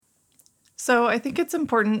So I think it's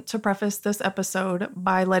important to preface this episode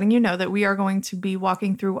by letting you know that we are going to be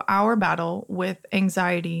walking through our battle with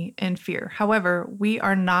anxiety and fear. However, we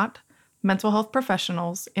are not mental health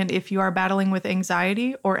professionals, and if you are battling with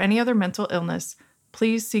anxiety or any other mental illness,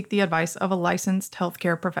 please seek the advice of a licensed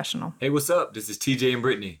healthcare professional. Hey, what's up? This is TJ and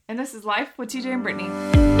Brittany. And this is Life with TJ and Brittany.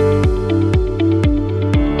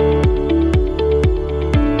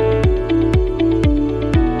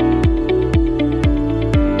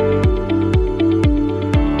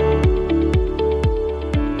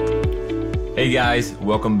 Hey guys,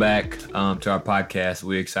 welcome back to our podcast.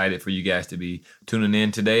 We're excited for you guys to be tuning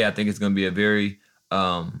in today. I think it's going to be a very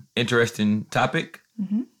interesting topic,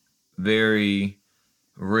 very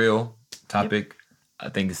real topic. Yep. I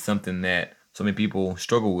think it's something that so many people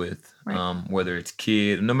struggle with, right. Whether it's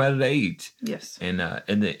kid, no matter the age. Yes. And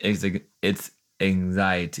it's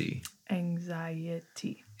anxiety.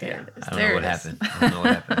 Anxiety. There it is. I don't know what happened. I don't know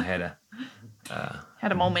what happened. I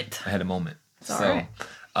had a moment. It's all right.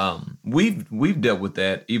 We've dealt with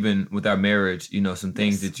that even with our marriage, some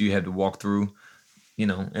things that you had to walk through,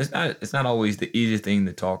 it's not always the easiest thing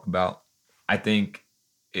to talk about. I think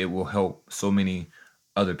it will help so many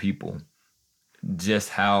other people just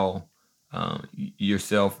how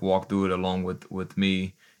yourself walk through it along with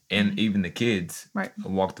me and even the kids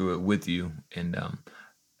walk through it with you. And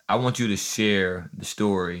I want you to share the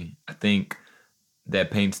story. I think that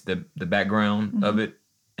paints the background of it,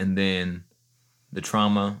 and then the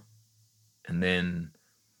trauma, and then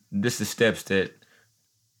this is the steps that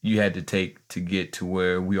you had to take to get to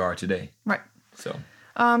where we are today. Right.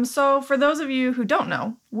 So for those of you who don't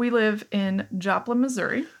know, we live in Joplin,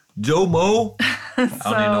 Missouri. Jomo. I don't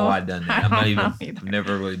even know why I've done that. I've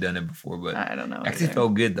never really done it before, but I don't know. Actually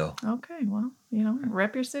felt good though. Okay, well,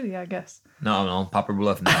 rep your city, I guess. No, Popper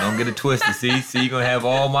Bluff now. Don't get it twisted. See, you're gonna have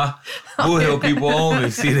all my Bull Hill people on me.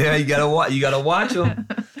 See there, you gotta watch them.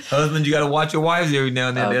 Husband, you gotta watch your wives every now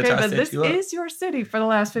and then. Okay, but this is your city for the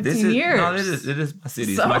last 15 years. No, it is my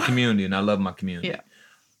city. It's my community, and I love my community. Yeah.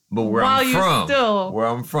 But where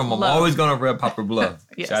I'm from, I'm always gonna rep Popper Bluff.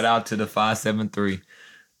 Yes. Shout out to the 573.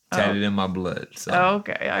 Tatted in my blood. So.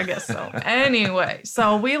 Okay, I guess so. Anyway,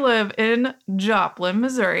 so we live in Joplin,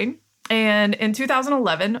 Missouri. And in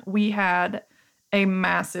 2011, we had a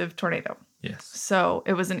massive tornado. Yes. So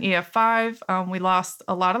it was an EF5. We lost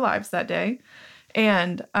a lot of lives that day.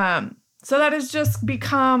 And so that has just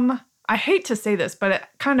become, I hate to say this, but it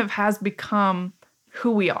kind of has become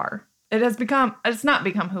who we are. It's not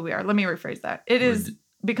become who we are. Let me rephrase that. It has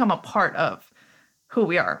become a part of who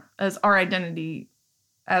we are as our identity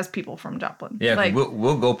as people from Joplin. Yeah,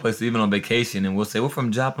 we'll go places even on vacation and we'll say, we're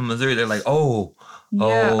from Joplin, Missouri. They're like,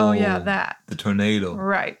 that. The tornado.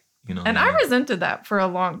 Right. And I resented that for a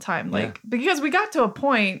long time. Because we got to a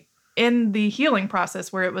point in the healing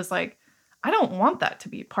process where it was like, I don't want that to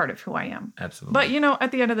be part of who I am. Absolutely. But,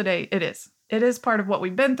 at the end of the day, it is. It is part of what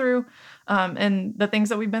we've been through. And the things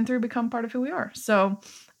that we've been through become part of who we are. So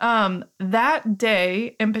that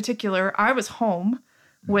day in particular, I was home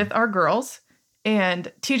with our girls.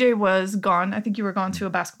 And TJ was gone. I think you were gone to a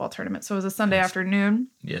basketball tournament. So it was a Sunday afternoon.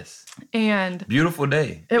 Yes. And beautiful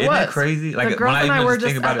day. Isn't that crazy? Like the girls and I were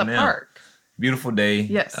just at the park. Beautiful day.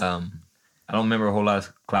 Yes. I don't remember a whole lot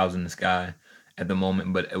of clouds in the sky at the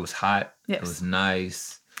moment, but it was hot. Yes. It was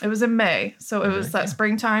nice. It was in May. So it was that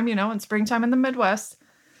springtime, and springtime in the Midwest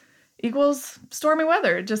equals stormy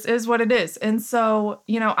weather. It just is what it is. And so,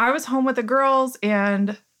 I was home with the girls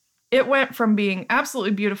and it went from being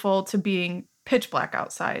absolutely beautiful to being pitch black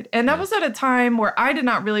outside. And that was at a time where I did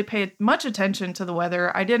not really pay much attention to the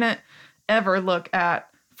weather. I didn't ever look at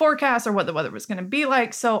forecasts or what the weather was going to be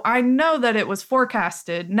like. So I know that it was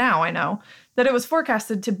forecasted. Now I know that it was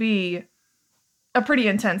forecasted to be a pretty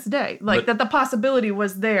intense day. That the possibility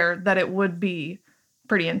was there that it would be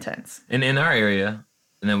pretty intense. And in our area,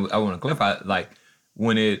 and then I want to clarify,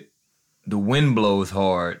 when the wind blows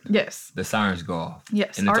hard. Yes. The sirens go off.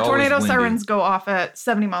 Yes. Our tornado sirens go off at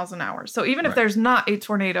 70 miles an hour. So even if there's not a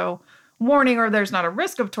tornado warning or there's not a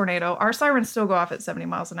risk of tornado, our sirens still go off at 70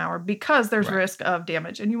 miles an hour because there's risk of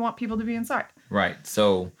damage and you want people to be inside. Right.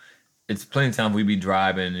 So it's plenty of times we be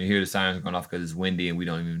driving and hear the sirens going off because it's windy and we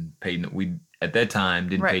don't even pay. We at that time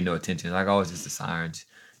didn't pay no attention. Like, oh, it's just the sirens.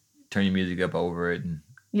 Turn your music up over it and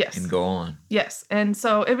go on. Yes. And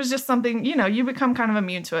so it was just something, you become kind of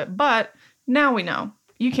immune to it. But now we know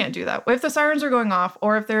you can't do that. If the sirens are going off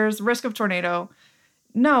or if there's risk of tornado,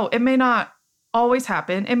 no, it may not always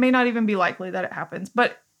happen. It may not even be likely that it happens,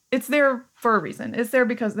 but it's there for a reason. It's there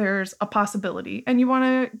because there's a possibility and you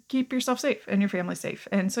want to keep yourself safe and your family safe.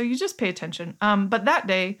 And so you just pay attention. But that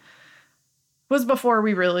day was before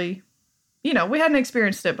we really we hadn't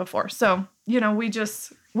experienced it before. So,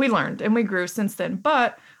 we learned and we grew since then.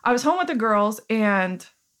 But I was home with the girls and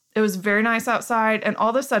it was very nice outside. And all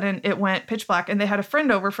of a sudden it went pitch black and they had a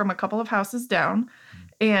friend over from a couple of houses down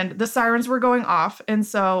and the sirens were going off. And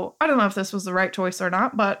so I don't know if this was the right choice or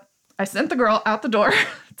not, but I sent the girl out the door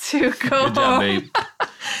to go Good job, home. babe.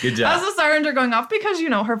 Good job. As the sirens are going off because,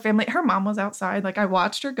 her mom was outside. Like I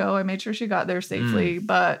watched her go. I made sure she got there safely,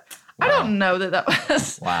 but Wow. I don't know that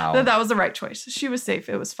was Wow. that was the right choice. She was safe.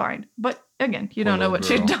 It was fine. But again, you don't know what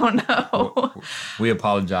girl. you don't know. We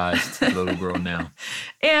apologize to the little girl now.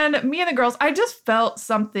 And me and the girls, I just felt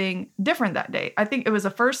something different that day. I think it was the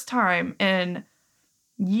first time in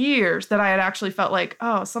years that I had actually felt like,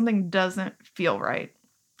 oh, something doesn't feel right.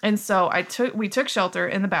 And so we took shelter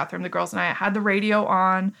in the bathroom. The girls and I had the radio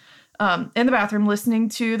on in the bathroom listening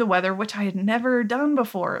to the weather, which I had never done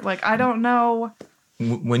before. Like, I don't know.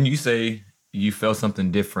 When you say you felt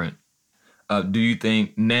something different, do you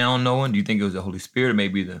think now knowing, do you think it was the Holy Spirit or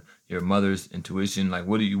maybe your mother's intuition? Like,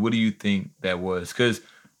 what do you think that was? Because,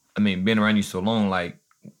 being around you so long, like,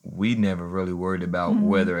 we never really worried about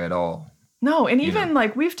weather at all. No, and even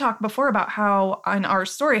like we've talked before about how in our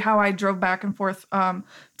story, how I drove back and forth to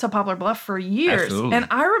Poplar Bluff for years. Absolutely. And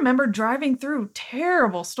I remember driving through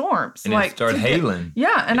terrible storms. And it started hailing.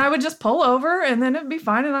 And I would just pull over and then it'd be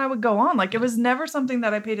fine and I would go on. Like it was never something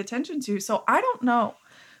that I paid attention to. So I don't know.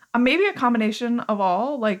 Maybe a combination of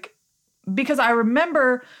all, like, because I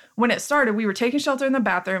remember when it started, we were taking shelter in the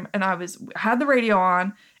bathroom and I had the radio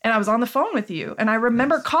on and I was on the phone with you. And I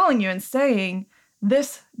remember calling you and saying,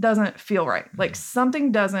 this doesn't feel right. Like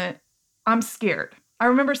something doesn't, I'm scared. I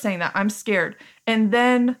remember saying that, I'm scared. And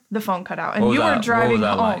then the phone cut out and you were driving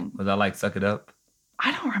home. Like? Was I like, suck it up?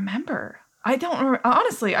 I don't remember.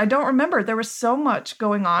 Honestly, I don't remember. There was so much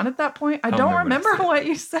going on at that point. I don't remember what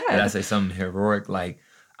you said. Did I say something heroic like,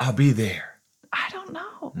 I'll be there? I don't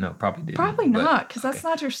know. No, probably didn't. Probably not, because that's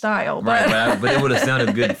not your style. Right, but it would have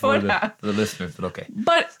sounded good for the listeners, but okay.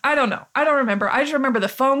 But I don't know. I don't remember. I just remember the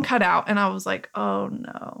phone cut out, and I was like, oh,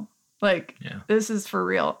 no. Like, This is for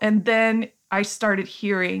real. And then I started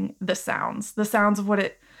hearing the sounds of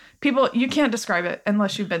what you can't describe it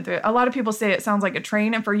unless you've been through it. A lot of people say it sounds like a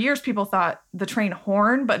train, and for years people thought the train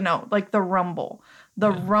horn, but no, like the rumble. The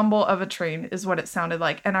rumble of a train is what it sounded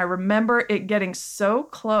like. And I remember it getting so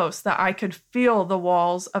close that I could feel the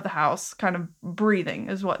walls of the house kind of breathing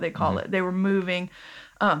is what they call it. They were moving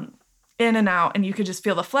in and out and you could just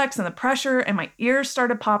feel the flex and the pressure and my ears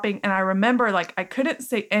started popping. And I remember like I couldn't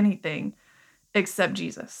say anything except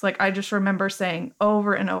Jesus. Like I just remember saying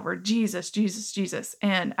over and over, Jesus, Jesus, Jesus.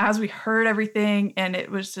 And as we heard everything and it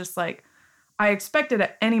was just like, I expected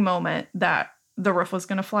at any moment that the roof was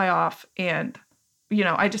going to fly off and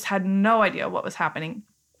I just had no idea what was happening.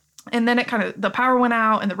 And then the power went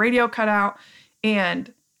out and the radio cut out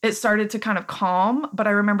and it started to kind of calm. But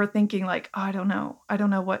I remember thinking like, oh, I don't know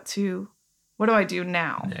what do I do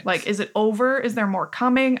now? Next. Like, is it over? Is there more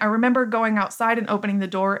coming? I remember going outside and opening the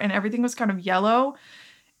door and everything was kind of yellow.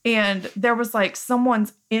 And there was like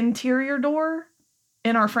someone's interior door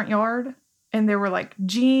in our front yard. And there were like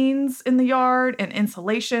jeans in the yard and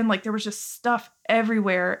insulation. Like there was just stuff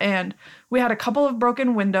everywhere. And we had a couple of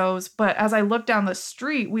broken windows. But as I looked down the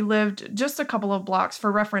street, we lived just a couple of blocks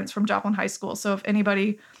for reference from Joplin High School. So if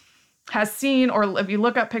anybody has seen or if you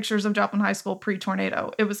look up pictures of Joplin High School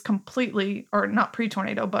pre-tornado, it was completely, or not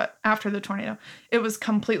pre-tornado, but after the tornado, it was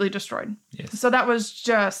completely destroyed. Yes. So that was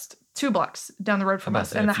just 2 blocks down the road from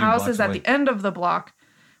us. And the houses at the end of the block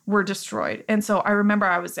were destroyed. And so I remember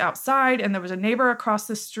I was outside and there was a neighbor across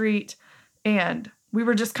the street and we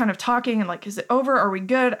were just kind of talking and like, is it over? Are we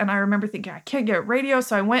good? And I remember thinking, I can't get radio.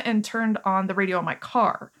 So I went and turned on the radio in my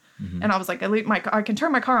car. Mm-hmm. And I was like, I can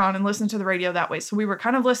turn my car on and listen to the radio that way. So we were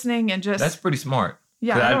kind of listening and just. That's pretty smart.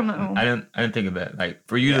 Yeah, I don't know. I didn't think of that. Like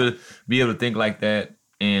for you to be able to think like that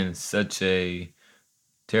in such a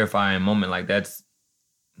terrifying moment, like that's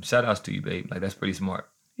shout outs to you, babe. Like that's pretty smart.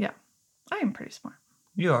 Yeah, I am pretty smart.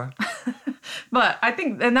 You are. But I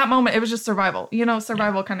think in that moment, it was just survival.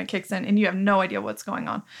 Survival kind of kicks in and you have no idea what's going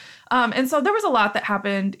on. And so there was a lot that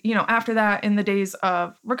happened, after that in the days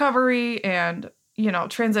of recovery and,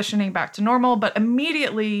 transitioning back to normal. But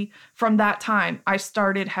immediately from that time, I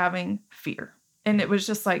started having fear. And it was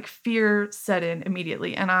just like fear set in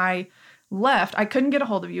immediately. And I left. I couldn't get a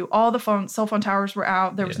hold of you. All the cell phone towers were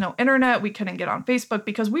out. There was no internet. We couldn't get on Facebook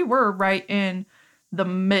because we were right in the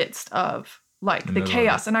midst of like the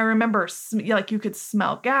chaos. And I remember like you could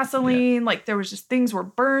smell gasoline, like there was just things were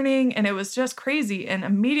burning and it was just crazy. And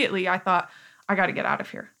immediately I thought, I got to get out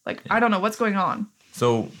of here. Like, I don't know what's going on.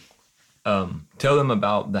 So tell them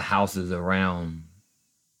about the houses around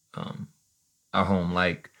our home.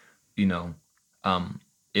 Like, you know,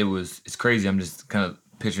 it's crazy. I'm just kind of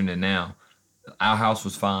picturing it now. Our house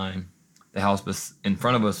was fine. The house in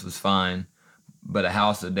front of us was fine, but a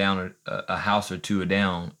house or two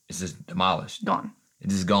down is just demolished. Gone.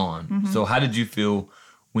 It's just gone. So how did you feel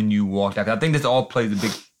when you walked out? I think this all plays a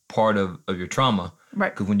big part of your trauma.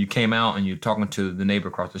 Right. Because when you came out and you're talking to the neighbor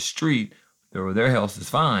across the street, their house is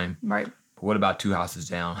fine. Right. But what about 2 houses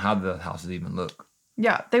down? How did the houses even look?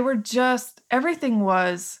 Yeah, they were just, everything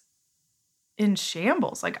was in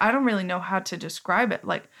shambles. Like, I don't really know how to describe it.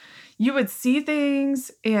 Like, you would see things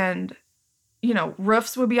and, you know,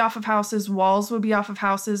 roofs would be off of houses, walls would be off of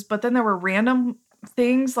houses, but then there were random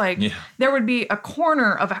things like there would be a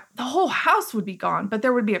corner of the whole house would be gone, but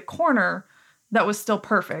there would be a corner that was still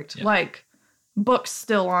perfect. Yeah. Like books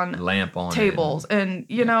still on lamp on tables and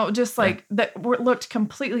you know, just like that looked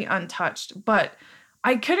completely untouched. But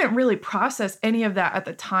I couldn't really process any of that at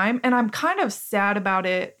the time. And I'm kind of sad about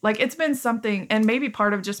it. Like it's been something, and maybe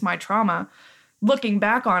part of just my trauma looking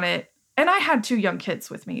back on it. And I had 2 young kids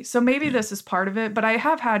with me. So maybe this is part of it, but I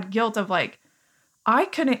have had guilt of like, I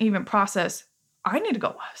couldn't even process, I need to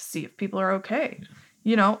go see if people are okay. Yeah.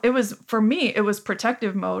 You know, it was, for me, it was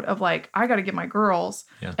protective mode of like, I got to get my girls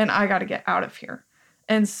and I got to get out of here.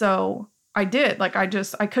 And so I did. Like, I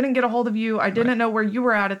couldn't get a hold of you. I didn't know where you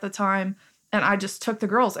were at the time. And I just took the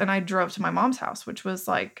girls and I drove to my mom's house, which was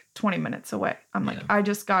like 20 minutes away. I'm like, I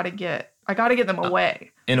got to get them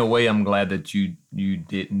away. In a way, I'm glad that you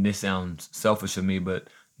didn't, this sounds selfish of me, but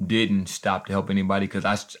didn't stop to help anybody, because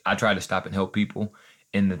I try to stop and help people.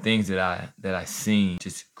 And the things that I seen,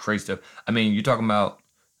 just crazy stuff. I mean, you're talking about,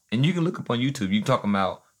 and you can look up on YouTube, you're talking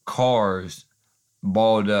about cars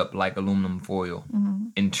balled up like aluminum foil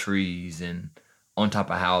in trees and on top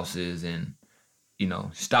of houses, and, you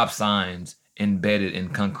know, stop signs embedded in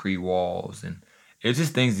concrete walls. And it's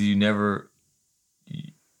just things that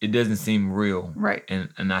it doesn't seem real. Right.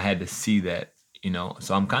 And I had to see that, you know.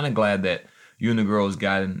 So I'm kind of glad that you and the girls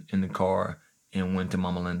got in the car and went to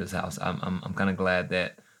Mama Linda's house. I'm kind of glad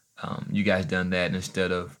that you guys done that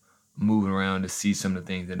instead of moving around to see some of the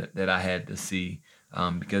things that I had to see,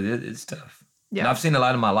 because it's tough. Yeah. And I've seen a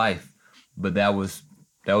lot in my life, but that was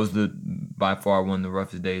by far one of the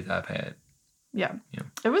roughest days I've had. Yeah.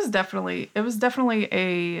 It was definitely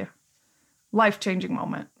a life-changing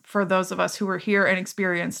moment for those of us who were here and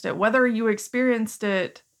experienced it. Whether you experienced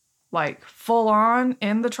it like full on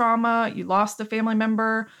in the trauma, you lost a family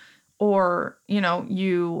member, or, you know,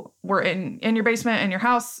 you were in your basement and your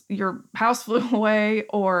house flew away,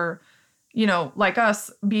 or, you know, like us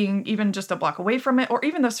being even just a block away from it, or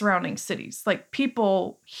even the surrounding cities. Like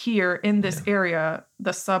people here in this area,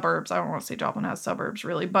 the suburbs, I don't want to say Joplin has suburbs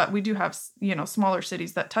really, but we do have, you know, smaller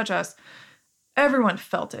cities that touch us. Everyone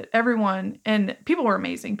felt it. Everyone, and people were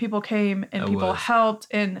amazing. People came and people helped,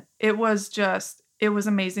 and it was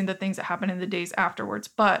amazing the things that happened in the days afterwards.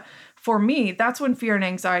 But for me, that's when fear and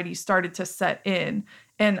anxiety started to set in.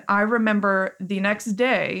 And I remember the next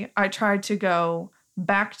day, I tried to go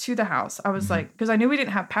back to the house. I was like, because I knew we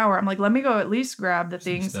didn't have power. I'm like, let me go at least grab the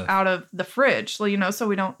things out of the fridge, so, you know, so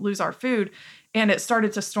we don't lose our food. And it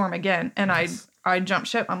started to storm again. And I jumped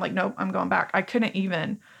ship. I'm like, nope, I'm going back. I couldn't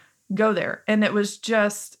even go there. And it was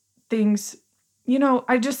just things, you know,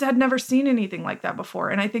 I just had never seen anything like that before.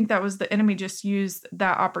 And I think that was the enemy just used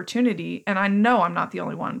that opportunity. And I know I'm not the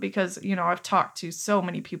only one, because, you know, I've talked to so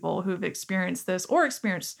many people who've experienced this or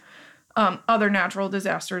experienced other natural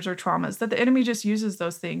disasters or traumas, that the enemy just uses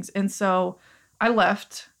those things. And so I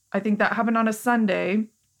left. I think that happened on a Sunday.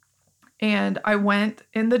 And I went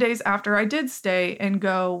in the days after. I did stay and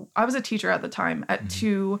go. I was a teacher at the time at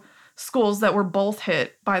 2 schools that were both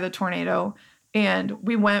hit by the tornado. And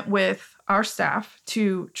we went with our staff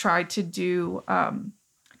to try to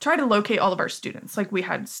locate all of our students. Like, we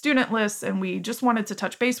had student lists, and we just wanted to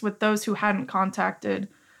touch base with those who hadn't contacted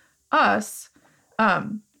us.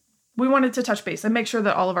 We wanted to touch base and make sure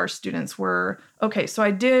that all of our students were okay. So I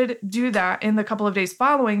did do that in the couple of days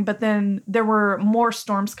following, but then there were more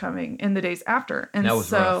storms coming in the days after. And that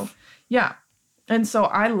was rough. Yeah. And so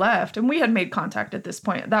I left, and we had made contact at this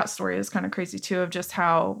point. That story is kind of crazy too, of just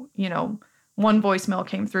how, you know, one voicemail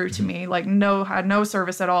came through to me, like had no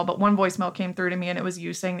service at all, but one voicemail came through to me, and it was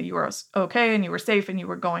you saying that you were okay and you were safe and you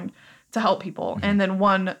were going to help people. And then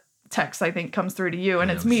one text, I think, comes through to you,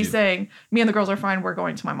 and it's me saying, me and the girls are fine, we're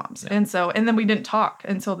going to my mom's. And then we didn't talk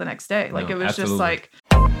until the next day. Like, it was just like.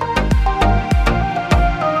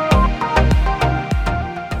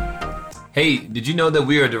 Hey, did you know that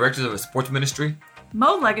we are directors of a sports ministry?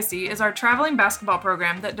 Mo Legacy is our traveling basketball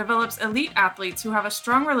program that develops elite athletes who have a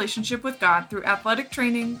strong relationship with God through athletic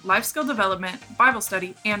training, life skill development, Bible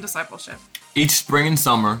study, and discipleship. Each spring and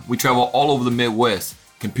summer, we travel all over the Midwest,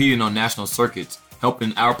 competing on national circuits,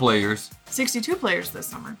 helping our players, 62 players this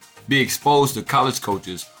summer, be exposed to college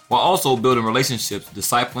coaches while also building relationships,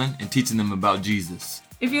 discipling, and teaching them about Jesus.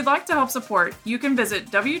 If you'd like to help support, you can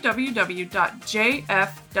visit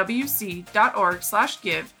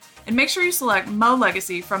www.jfwc.org/give and make sure you select Mo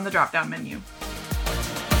Legacy from the drop-down menu.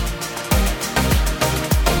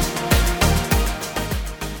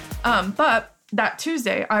 But that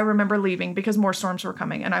Tuesday, I remember leaving because more storms were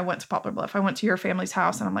coming, and I went to Poplar Bluff. I went to your family's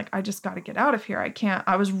house, and I'm like, I just got to get out of here. I can't.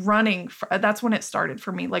 I was running. That's when it started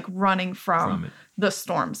for me, like running from the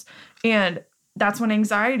storms. And that's when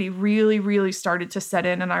anxiety really, really started to set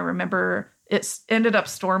in. And I remember it ended up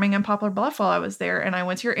storming in Poplar Bluff while I was there. And I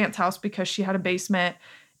went to your aunt's house because she had a basement.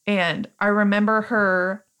 And I remember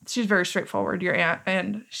her, she's very straightforward, your aunt.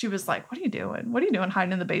 And she was like, what are you doing? What are you doing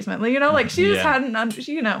hiding in the basement? You know, like she just hadn't,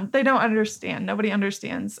 you know, they don't understand. Nobody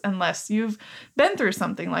understands unless you've been through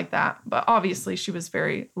something like that. But obviously she was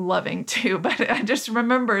very loving too. But I just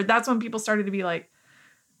remember that's when people started to be like,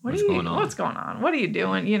 what's going on? What are you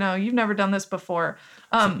doing? You know, you've never done this before.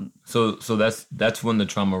 So that's when the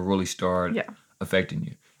trauma really started affecting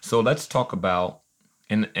you. So let's talk about,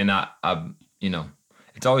 and I you know,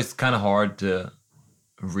 it's always kind of hard to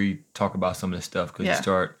talk about some of this stuff because you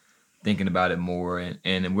start thinking about it more,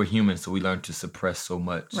 and we're human, so we learn to suppress so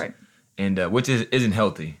much, right? And which isn't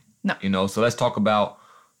healthy. No, you know. So let's talk about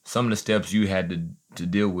some of the steps you had to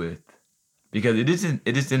deal with, because it just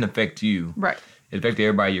didn't affect you, right? It affected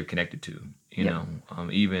everybody you're connected to, you know,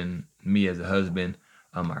 even me as a husband,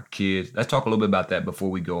 our kids. Let's talk a little bit about that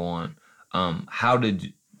before we go on. How did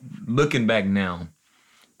you, looking back now,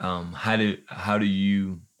 what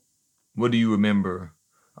do you remember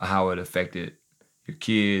how it affected your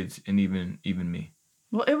kids and even me?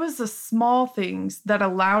 Well, it was the small things that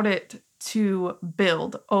allowed it to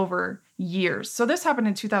build over years. So this happened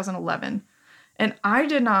in 2011. And I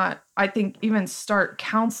did not, I think, even start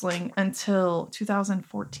counseling until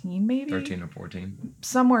 2014, maybe? 13 or 14.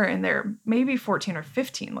 Somewhere in there, maybe 14 or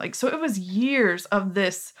 15. Like, so it was years of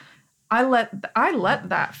this. I let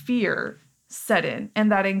that fear set in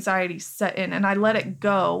and that anxiety set in, and I let it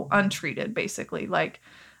go untreated, basically. Like,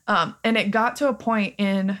 and it got to a point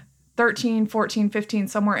in 13, 14, 15,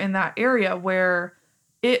 somewhere in that area where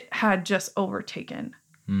it had just overtaken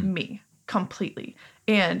me completely.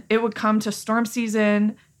 And it would come to storm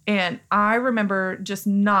season, and I remember just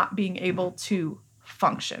not being able to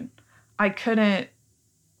function. I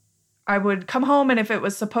would come home, and if it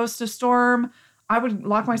was supposed to storm, I would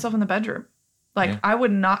lock myself in the bedroom. Like, I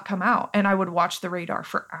would not come out, and I would watch the radar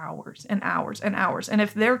for hours and hours and hours. And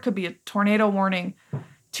if there could be a tornado warning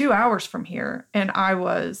 2 hours from here, and I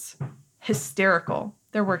was hysterical,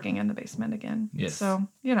 they're working in the basement again. Yes. So,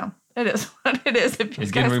 you know. It is what it is.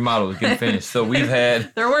 It's getting remodeled. It's getting finished. So we've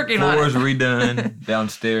had they're working on floors redone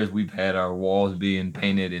downstairs. We've had our walls being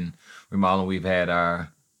painted and remodeled. We've had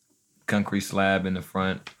our concrete slab in the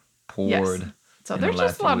front poured. Yes. So there's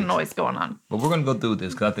just a lot of noise going on. But we're going to go through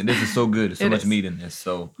this because I think this is so good. There's so much meat in this.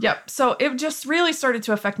 So So it just really started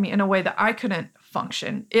to affect me in a way that I couldn't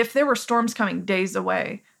function. If there were storms coming days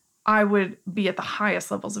away, I would be at the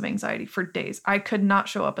highest levels of anxiety for days. I could not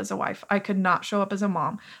show up as a wife. I could not show up as a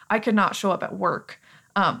mom. I could not show up at work.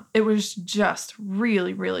 It was just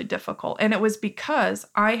really, really difficult. And it was because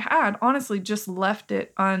I had honestly just left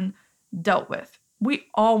it undealt with. We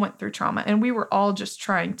all went through trauma, and we were all just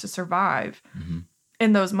trying to survive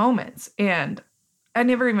in those moments. And I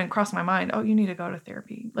never even crossed my mind, oh, you need to go to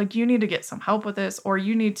therapy. Like, you need to get some help with this, or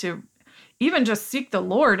you need to even just seek the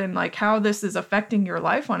Lord and like how this is affecting your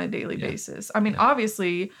life on a daily basis. I mean,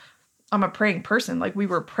 obviously I'm a praying person. Like, we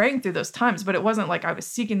were praying through those times, but it wasn't like I was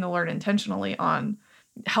seeking the Lord intentionally on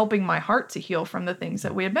helping my heart to heal from the things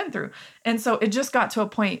that we had been through. And so it just got to a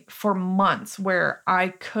point for months where I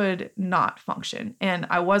could not function, and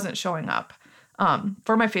I wasn't showing up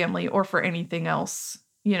for my family or for anything else,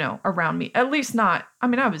 you know, around me. At least not, I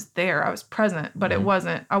mean, I was there, I was present, but I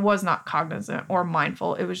was not cognizant or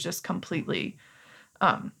mindful. It was just completely,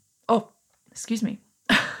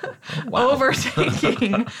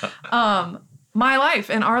 overtaking my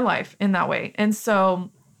life and our life in that way. And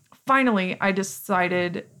so finally I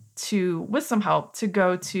decided to, with some help, to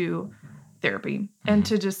go to therapy and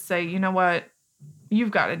to just say, you know what,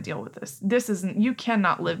 you've got to deal with this. You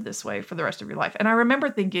cannot live this way for the rest of your life. And I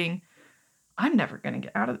remember thinking, I'm never going to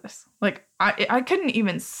get out of this. Like, I couldn't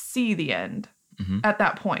even see the end at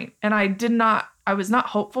that point. And I was not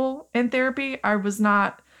hopeful in therapy. I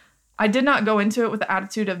did not go into it with the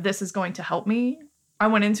attitude of this is going to help me. I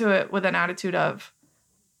went into it with an attitude of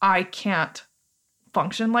I can't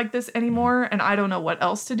function like this anymore and I don't know what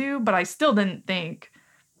else to do, but I still didn't think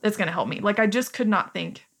it's going to help me. Like, I just could not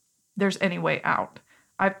think there's any way out.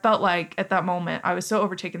 I felt like at that moment I was so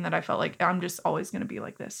overtaken that I felt like I'm just always going to be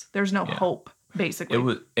like this. There's no hope, basically. It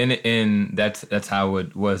was, and that's how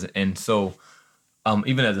it was. And so,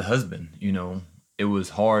 even as a husband, you know, it was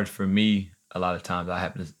hard for me a lot of times. I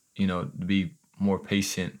happened to, you know, to be more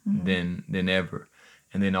patient than ever,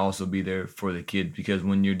 and then also be there for the kids, because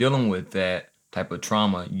when you're dealing with that type of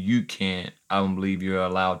trauma, you can't. I don't believe you're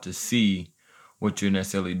allowed to see what you're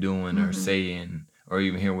necessarily doing or saying, or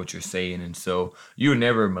even hear what you're saying. And so you were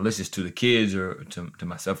never malicious to the kids or to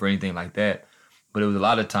myself or anything like that. But it was a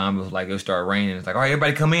lot of times, it was like, it would start raining. It's like, all right,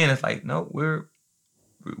 everybody come in. It's like, no, we're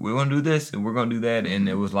going to do this and we're going to do that. And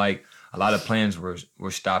it was like a lot of plans were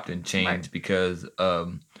stopped and changed because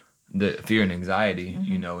of the fear and anxiety,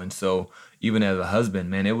 you know. And so even as a husband,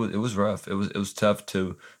 man, it was rough. It was tough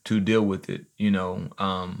to deal with it, you know.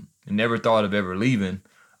 Never thought of ever leaving.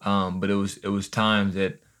 But it was times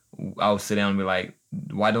that I would sit down and be like,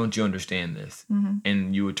 why don't you understand this?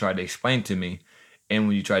 And you would try to explain to me. And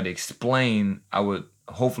when you tried to explain, I would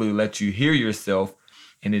hopefully let you hear yourself.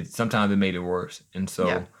 And sometimes it made it worse. And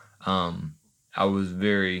so I was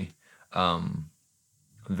very,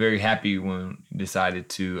 very happy when you decided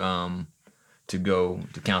to go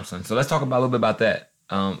to counseling. So let's talk about a little bit about that,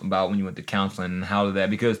 about when you went to counseling and how did that,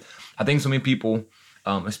 because I think so many people,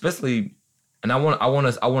 especially, and I want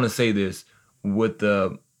to say this with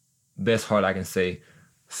the best heart I can say,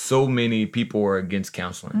 so many people are against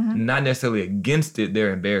counseling. Not necessarily against it,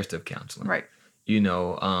 they're embarrassed of counseling. Right. You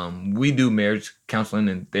know, we do marriage counseling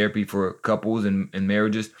and therapy for couples and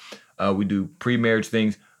marriages. We do pre-marriage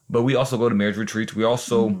things, but we also go to marriage retreats. We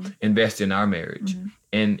also invest in our marriage.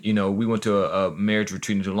 And, you know, we went to a marriage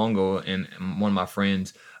retreat in Geelongo, and one of my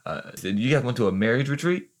friends said, you guys went to a marriage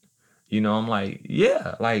retreat? You know, I'm like,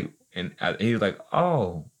 yeah. Like, and he was like,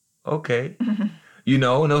 oh, okay. You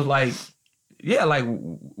know, and it was like, yeah, like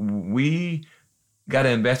we got to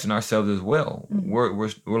invest in ourselves as well.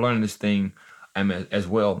 We're learning this thing as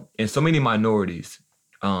well. And so many minorities,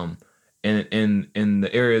 in the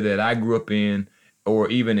area that I grew up in, or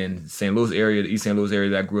even in St. Louis area, the East St. Louis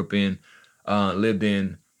area that I grew up in, lived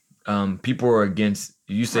in, people are against,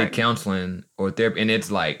 you say counseling or therapy, and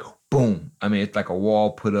it's like, boom. I mean, it's like a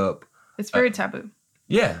wall put up. It's very taboo.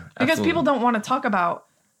 Yeah. Because people don't want to talk about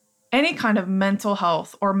any kind of mental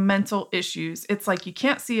health or mental issues. It's like you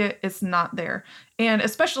can't see it, it's not there. And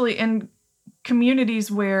especially in communities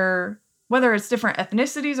where, whether it's different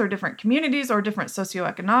ethnicities or different communities or different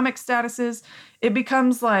socioeconomic statuses, it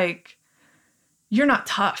becomes like you're not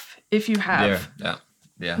tough if you have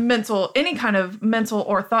any kind of mental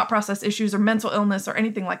or thought process issues or mental illness or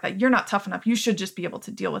anything like that. You're not tough enough. You should just be able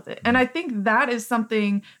to deal with it. And I think that is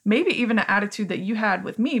something, maybe even an attitude that you had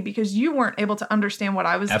with me, because you weren't able to understand what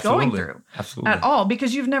I was going through at all,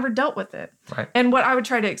 because you've never dealt with it. Right. And what I would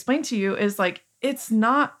try to explain to you is like, it's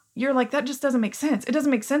not, you're like, that just doesn't make sense. It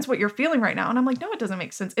doesn't make sense what you're feeling right now. And I'm like, no, it doesn't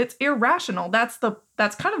make sense. It's irrational. That's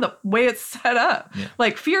kind of the way it's set up. Yeah.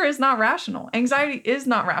 Like, fear is not rational. Anxiety is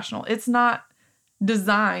not rational. It's not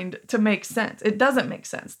designed to make sense. It doesn't make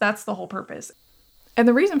sense. That's the whole purpose. And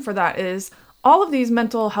the reason for that is all of these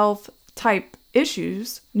mental health type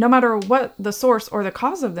issues, no matter what the source or the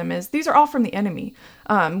cause of them is, these are all from the enemy.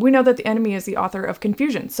 We know that the enemy is the author of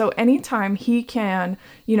confusion. So anytime he can,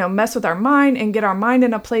 mess with our mind and get our mind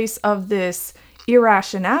in a place of this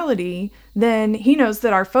irrationality, then he knows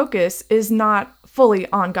that our focus is not fully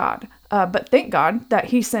on God. But thank God that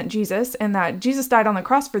he sent Jesus and that Jesus died on the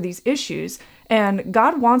cross for these issues. And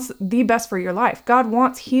God wants the best for your life. God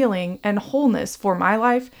wants healing and wholeness for my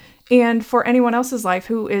life and for anyone else's life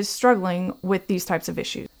who is struggling with these types of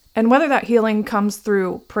issues. And whether that healing comes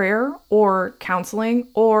through prayer or counseling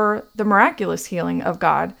or the miraculous healing of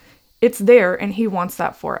God, it's there and he wants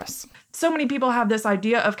that for us. So many people have this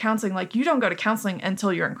idea of counseling, like you don't go to counseling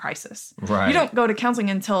until you're in crisis. Right. You don't go to counseling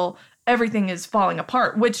until everything is falling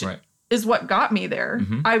apart, which is what got me there.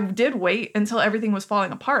 I did wait until everything was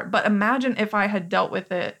falling apart. But imagine if I had dealt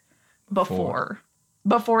with it before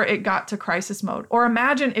it got to crisis mode. Or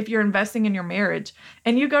imagine if you're investing in your marriage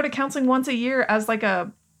and you go to counseling once a year as like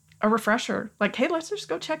a refresher. Like, hey, let's just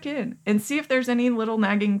go check in and see if there's any little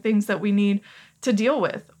nagging things that we need to deal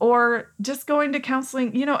with. Or just going to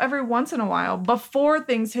counseling, every once in a while before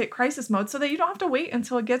things hit crisis mode so that you don't have to wait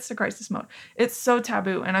until it gets to crisis mode. It's so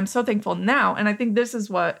taboo. And I'm so thankful now. And I think this is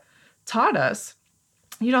what taught us,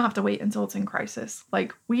 you don't have to wait until it's in crisis.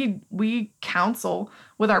 Like we counsel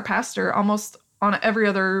with our pastor almost on every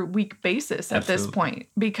other week basis at this point,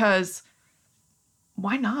 because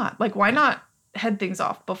why not? Like, why not head things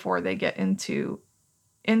off before they get into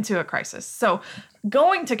into a crisis. So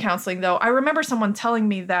going to counseling, though, I remember someone telling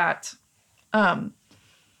me that when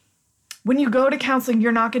you go to counseling,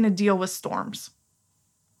 you're not going to deal with storms.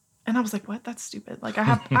 And I was like, what? That's stupid. Like I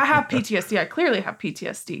have PTSD. I clearly have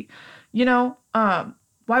PTSD. You know,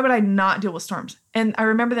 why would I not deal with storms? And I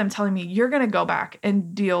remember them telling me, you're going to go back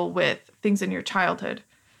and deal with things in your childhood.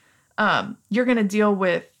 You're going to deal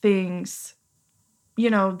with things,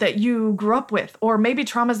 you know, that you grew up with, or maybe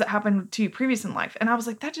traumas that happened to you previous in life. And I was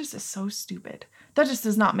like, that just is so stupid. That just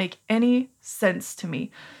does not make any sense to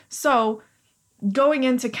me. So going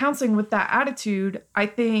into counseling with that attitude, I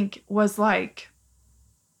think was like,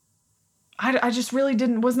 I just really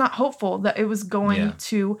was not hopeful that it was going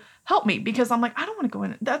to help me, because I'm like, I don't want to go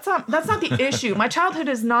in. That's not the issue. My childhood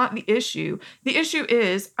is not the issue. The issue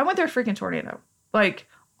is I went through a freaking tornado. Like,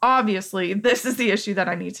 obviously, this is the issue that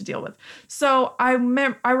I need to deal with. So I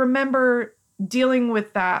remember dealing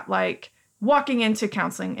with that, like walking into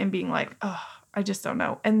counseling and being like, oh, I just don't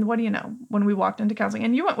know. And what do you know? When we walked into counseling,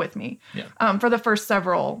 and you went with me for the first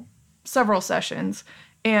several sessions,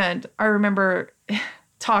 and I remember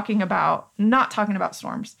not talking about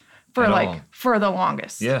storms for the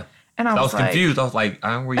longest. Yeah. And I was confused. I was like,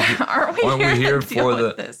 aren't we here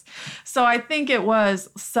for this? So I think it was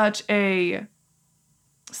such a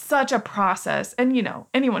process. And, you know,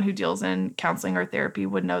 anyone who deals in counseling or therapy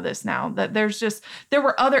would know this now, that there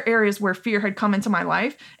were other areas where fear had come into my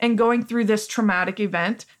life, and going through this traumatic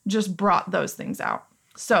event just brought those things out.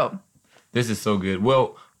 So this is so good.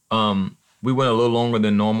 Well, we went a little longer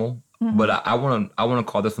than normal. Mm-hmm. But I want to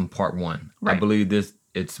call this one part one. Right. I believe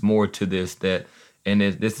it's more to this this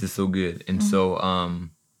is so good. And so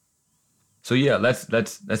yeah, let's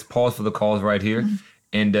pause for the calls right here,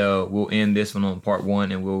 and we'll end this one on part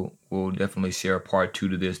one, and we'll definitely share a part two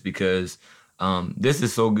to this, because this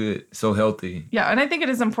is so good, so healthy. Yeah, and I think it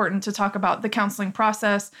is important to talk about the counseling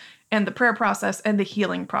process and the prayer process and the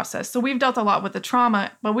healing process. So we've dealt a lot with the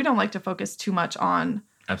trauma, but we don't like to focus too much on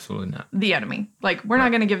absolutely not the enemy. Like, we're not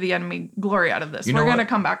going to give the enemy glory out of this. We're going to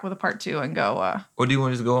come back with a part two and go. Or do you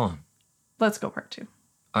want to just go on? Let's go part two.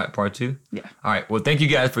 All right, part two? Yeah. All right. Well, thank you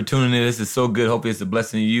guys for tuning in. This is so good. Hopefully it's a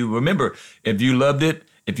blessing to you. Remember, if you loved it,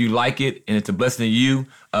 if you like it, and it's a blessing to you,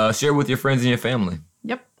 share it with your friends and your family.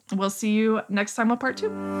 Yep. We'll see you next time with part two.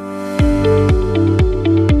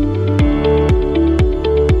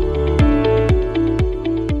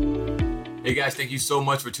 Hey guys, thank you so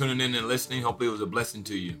much for tuning in and listening. Hopefully it was a blessing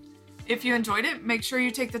to you. If you enjoyed it, make sure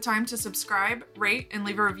you take the time to subscribe, rate, and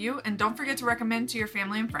leave a review. And don't forget to recommend to your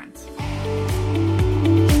family and friends.